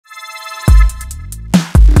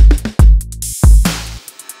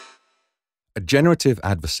A generative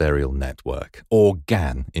adversarial network, or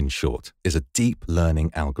GAN in short, is a deep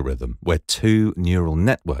learning algorithm where two neural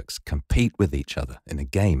networks compete with each other in a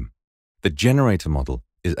game. The generator model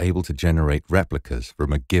is able to generate replicas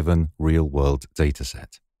from a given real-world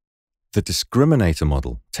dataset. The discriminator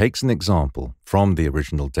model takes an example from the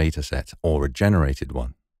original dataset or a generated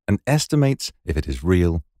one and estimates if it is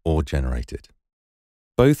real or generated.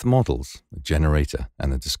 Both models, the generator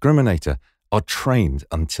and the discriminator, are trained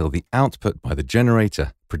until the output by the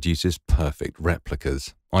generator produces perfect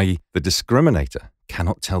replicas, i.e. the discriminator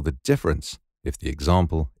cannot tell the difference if the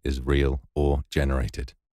example is real or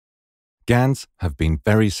generated. GANs have been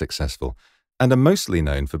very successful and are mostly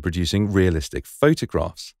known for producing realistic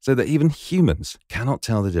photographs so that even humans cannot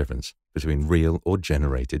tell the difference between real or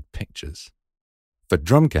generated pictures. For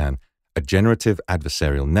DrumGAN, a generative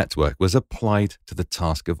adversarial network was applied to the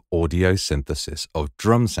task of audio synthesis of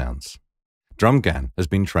drum sounds. DrumGAN has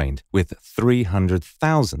been trained with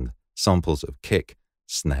 300,000 samples of kick,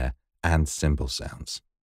 snare, and cymbal sounds.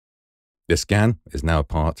 This GAN is now a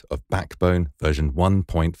part of Backbone version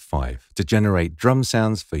 1.5 to generate drum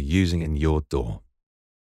sounds for using in your DAW.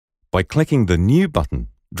 By clicking the New button,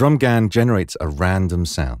 DrumGAN generates a random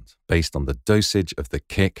sound based on the dosage of the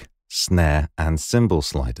kick, snare, and cymbal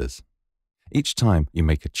sliders. Each time you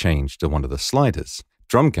make a change to one of the sliders,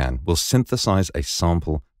 DrumGAN will synthesize a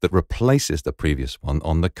sample that replaces the previous one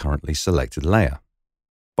on the currently selected layer.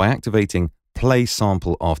 By activating Play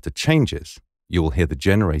Sample After Changes, you will hear the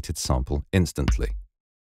generated sample instantly.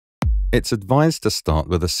 It's advised to start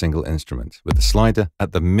with a single instrument, with the slider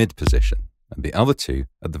at the mid position and the other two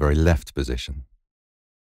at the very left position.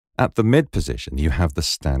 At the mid position, you have the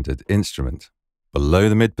standard instrument. Below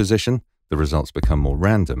the mid position, the results become more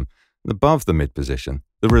random, and above the mid position,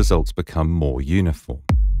 the results become more uniform.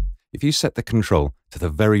 If you set the control to the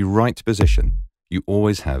very right position, you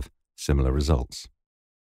always have similar results.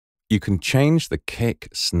 You can change the kick,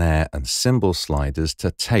 snare, and cymbal sliders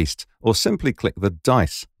to taste, or simply click the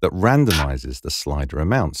dice that randomizes the slider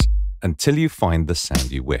amounts until you find the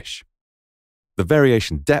sound you wish. The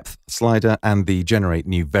variation depth slider and the Generate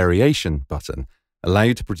New Variation button allow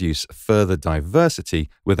you to produce further diversity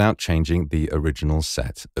without changing the original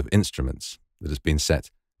set of instruments that has been set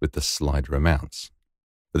with the slider amounts.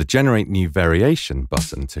 For the Generate New Variation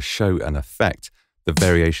button to show an effect, the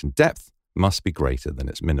variation depth must be greater than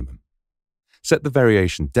its minimum. Set the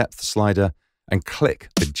variation depth slider and click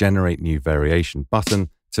the Generate New Variation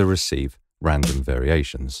button to receive random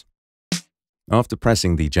variations. After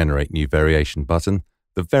pressing the Generate New Variation button,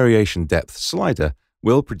 the variation depth slider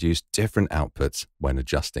will produce different outputs when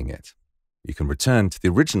adjusting it. You can return to the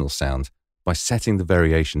original sound by setting the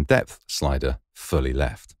variation depth slider fully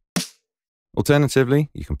left. Alternatively,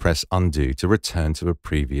 you can press undo to return to a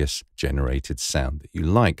previous generated sound that you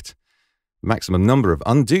liked. The maximum number of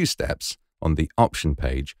undo steps on the option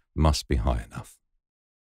page must be high enough.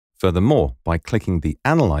 Furthermore, by clicking the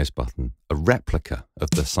Analyze button, a replica of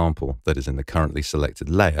the sample that is in the currently selected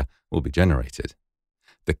layer will be generated.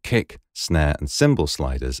 The kick, snare, and cymbal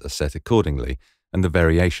sliders are set accordingly, and the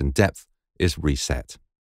variation depth is reset.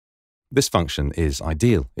 This function is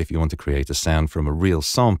ideal if you want to create a sound from a real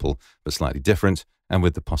sample, but slightly different, and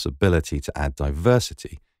with the possibility to add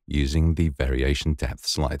diversity using the variation depth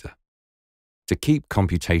slider. To keep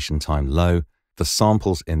computation time low, the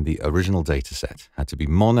samples in the original dataset had to be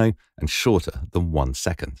mono and shorter than 1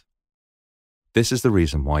 second. This is the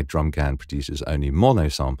reason why DrumGAN produces only mono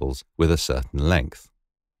samples with a certain length.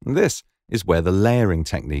 And this is where the layering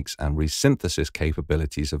techniques and resynthesis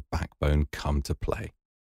capabilities of Backbone come to play.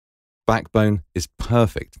 Backbone is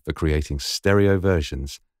perfect for creating stereo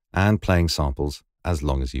versions and playing samples as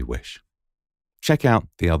long as you wish. Check out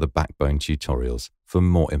the other Backbone tutorials for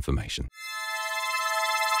more information.